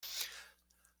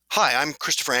Hi, I'm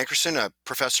Christopher Ankerson, a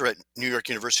professor at New York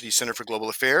University Center for Global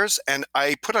Affairs, and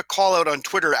I put a call out on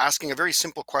Twitter asking a very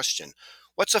simple question.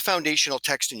 What's a foundational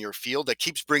text in your field that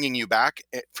keeps bringing you back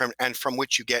from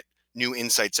which you get new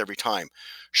insights every time?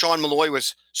 Sean Malloy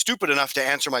was stupid enough to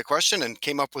answer my question and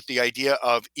came up with the idea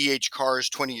of E.H. Carr's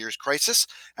 20 Years Crisis.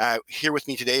 Here with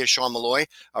me today is Sean Malloy,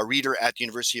 a reader at the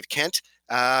University of Kent.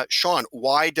 Sean,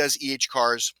 why does E.H.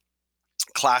 Carr's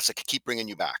classic keep bringing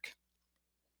you back?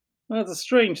 Well, it's a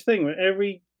strange thing. With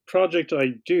every project I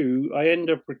do, I end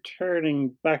up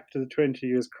returning back to the 20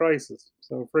 years crisis.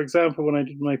 So, for example, when I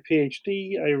did my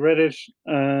PhD, I read it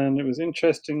and it was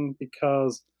interesting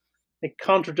because it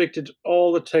contradicted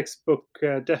all the textbook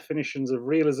definitions of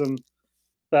realism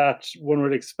that one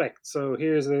would expect. So,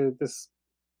 here's this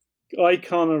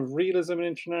icon of realism in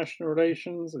international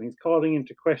relations, and he's calling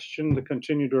into question the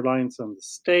continued reliance on the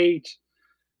state.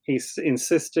 He's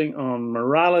insisting on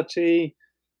morality.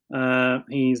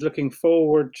 He's looking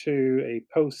forward to a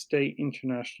post state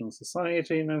international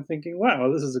society. And I'm thinking,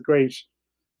 wow, this is a great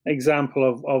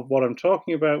example of what I'm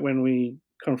talking about when we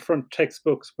confront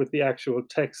textbooks with the actual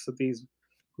texts of these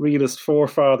realist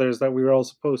forefathers that we were all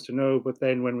supposed to know. But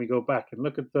then when we go back and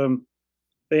look at them,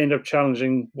 they end up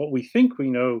challenging what we think we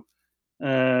know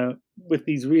with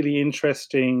these really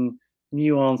interesting,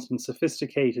 nuanced, and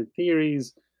sophisticated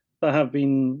theories that have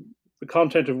been the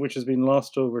content of which has been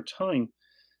lost over time.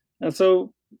 And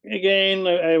so again,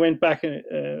 I went back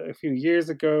a few years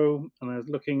ago and I was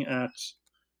looking at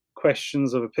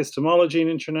questions of epistemology in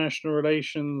international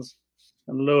relations.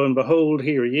 And lo and behold,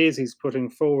 here he is. He's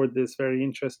putting forward this very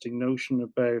interesting notion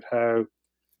about how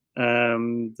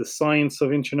the science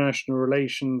of international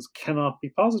relations cannot be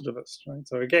positivist. Right.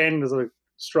 So again, there's a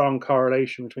strong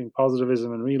correlation between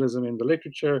positivism and realism in the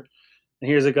literature. And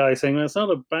here's a guy saying, well, it's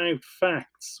not about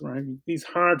facts, right? These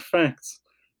hard facts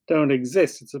don't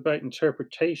exist. It's about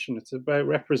interpretation. It's about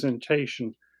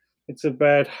representation. It's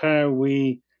about how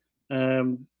we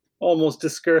um, almost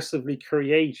discursively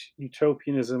create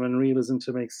utopianism and realism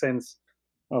to make sense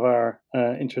of our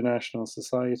international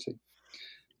society.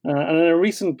 And in a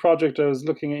recent project, I was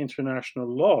looking at international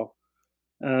law,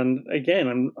 and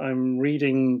again, I'm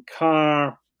reading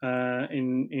Carr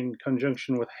in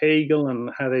conjunction with Hegel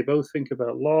and how they both think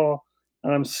about law,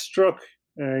 and I'm struck,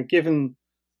 given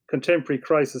contemporary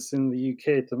crisis in the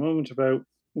UK at the moment, about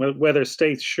whether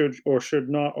states should or should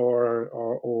not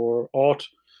or ought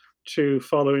to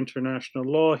follow international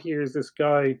law. Here's this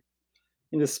guy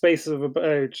in the space of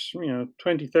about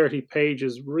 20, 30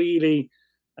 pages, really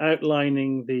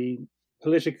outlining the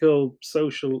political,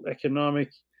 social, economic,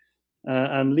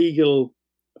 and legal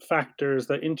factors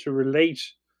that interrelate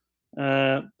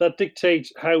that dictate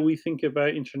how we think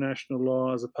about international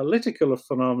law as a political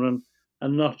phenomenon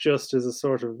and not just as a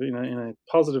sort of in a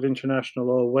positive international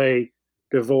law way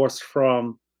divorced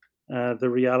from the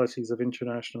realities of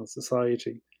international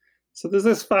society. So there's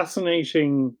this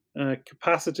fascinating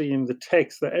capacity in the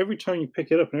text that every time you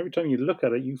pick it up and every time you look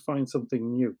at it, you find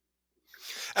something new.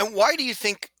 And why do you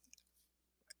think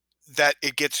that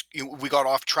we got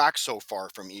off track so far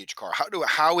from each car?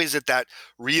 How is it that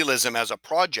realism as a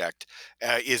project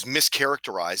is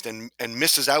mischaracterized and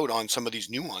misses out on some of these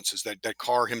nuances that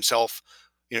Carr himself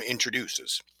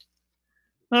introduces?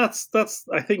 That's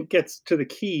I think gets to the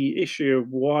key issue of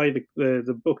why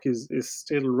the book is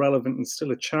still relevant and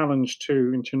still a challenge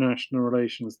to international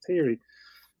relations theory.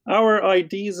 Our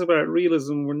ideas about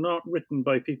realism were not written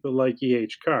by people like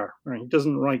E.H. Carr. Right? He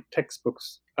doesn't write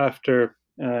textbooks after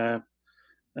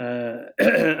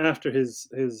after his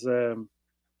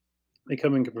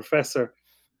becoming a professor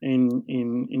in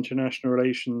international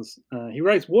relations. He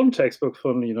writes one textbook,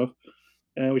 funnily enough,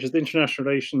 which is the international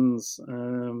relations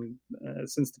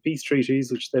since the peace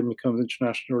treaties, which then becomes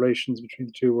international relations between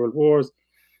the two world wars.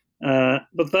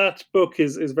 But that book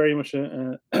is very much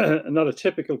not a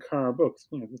typical Carr book.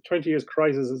 The 20 Years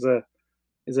Crisis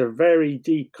is a very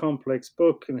deep, complex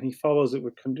book, and he follows it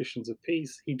with conditions of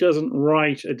peace. He doesn't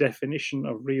write a definition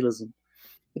of realism.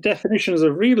 The definitions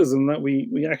of realism that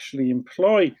we actually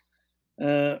employ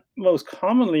most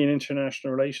commonly in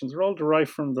international relations are all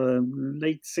derived from the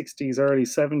late 60s, early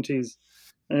 70s,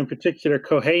 and in particular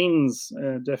Cohen's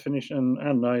definition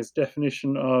and Nye's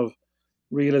definition of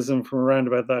realism from around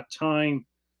about that time,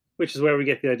 which is where we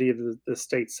get the idea of the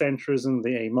state centrism,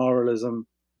 the amoralism,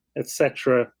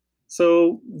 etc.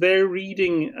 So they're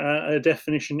reading a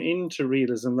definition into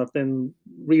realism that then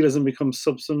realism becomes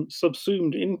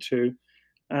subsumed into,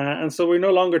 and so we're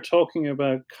no longer talking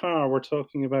about Carr, we're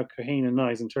talking about Cohen and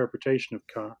Nye's interpretation of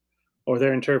Carr, or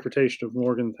their interpretation of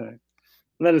Morgenthau.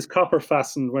 And then it's copper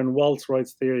fastened when Waltz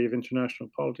writes Theory of International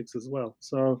Politics as well.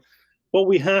 So what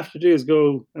we have to do is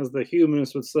go, as the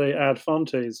humanists would say, ad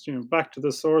fontes, back to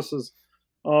the sources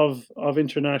of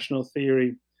international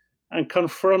theory, and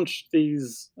confront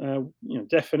these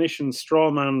definitions,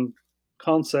 strawman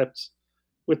concepts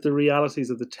with the realities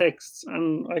of the texts.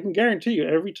 And I can guarantee you,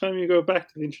 every time you go back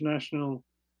to the international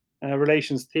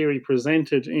relations theory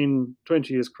presented in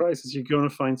 20 Years Crisis, you're going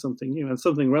to find something new and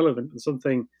something relevant and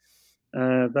something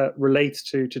that relates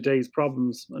to today's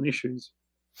problems and issues.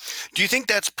 Do you think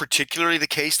that's particularly the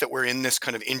case, that we're in this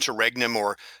kind of interregnum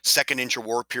or second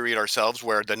interwar period ourselves,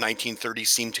 where the 1930s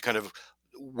seem to kind of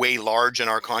weigh large in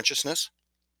our consciousness?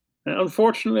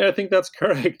 Unfortunately, I think that's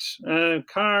correct.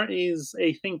 Carr is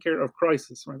a thinker of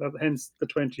crisis, right? Hence the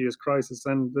 20 Years Crisis,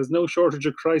 and there's no shortage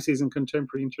of crises in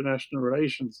contemporary international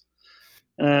relations.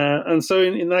 And so,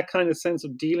 in that kind of sense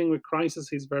of dealing with crisis,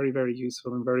 he's very, very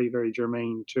useful and very, very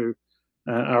germane to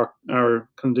our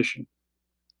condition.